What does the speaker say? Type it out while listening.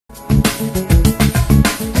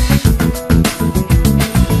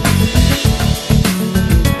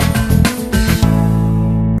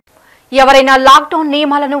ఎవరైనా లాక్డౌన్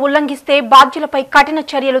నియమాలను ఉల్లంఘిస్తే బాధ్యులపై కఠిన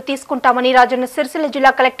చర్యలు తీసుకుంటామని రాజన్న సిరిసిల్ల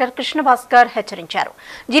జిల్లా కలెక్టర్ కృష్ణభాస్కర్ హెచ్చరించారు.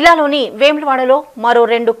 జిల్లాలోని వేములవాడలో మరో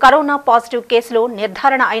 2 కరోనా పాజిటివ్ కేసులు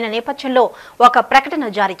నిర్ధారణ అయిన నేపథ్యంలో ఒక ప్రకటన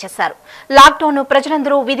జారీ చేశారు. లాక్డౌన్ ను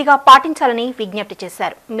ప్రజలందరూ విధిగా పాటించాలని విజ్ఞప్తి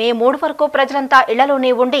చేశారు. మే 3 వరకు ప్రజలంతా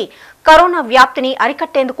ఇళ్లలోనే ఉండి కరోనా వ్యాప్తిని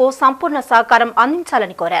అరికట్టేందుకు సంపూర్ణ సహకారం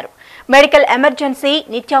అందించాలని కోరారు. మెడికల్ ఎమర్జెన్సీ,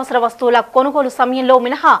 నిత్యావసర వస్తువుల కొనుగోలు సమయంలో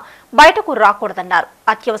మినహా బయటకు రాకూడదన్నారు.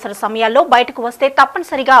 అత్యవసర సమయాల్లో బయటకు వస్తే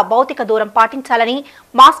తప్పనిసరిగా భౌతిక దూరం పాటించాలని,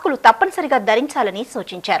 మాస్కులు తప్పనిసరిగా ధరించాలని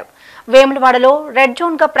సూచించారు. వేములవాడలో రెడ్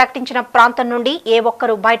జోన్ గా ప్రకటించిన ప్రాంతం నుండి ఏ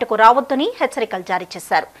ఒక్కరూ బయటకు రావద్దని హెచ్చరికలు జారీ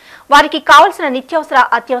చేశారు. వారికి కావలసిన నిత్యావసర,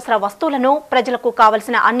 అత్యవసర వస్తువులను, ప్రజలకు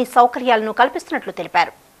కావలసిన అన్ని సౌకర్యాలను కల్పిస్తున్నట్లు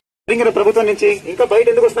తెలిపారు. ప్రభుత్వం నుంచి ఇంకా బయట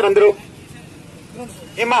ఎందుకు వస్తారు అందరూ?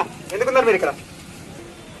 ఏమా ఎందుకున్నారు మీరు ఇక్కడ?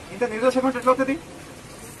 ఇంత నిర్దోషంగా ఎట్లా అవుతుంది?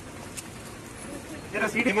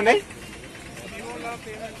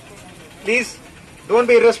 Please don't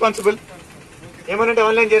be irresponsible. ఏమనంటే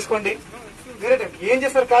ఆన్లైన్ చేసుకోండి. వేరే టైం ఏం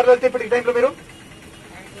చేస్తారు? కార్లో వెళ్తే ఇప్పుడు ఈ టైంలో మీరు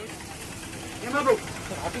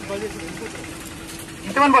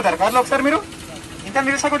ఇంతమంది పోతారు కార్లో? ఒకసారి మీరు ఇంత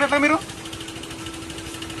నిరసకుండా ఎట్లా మీరు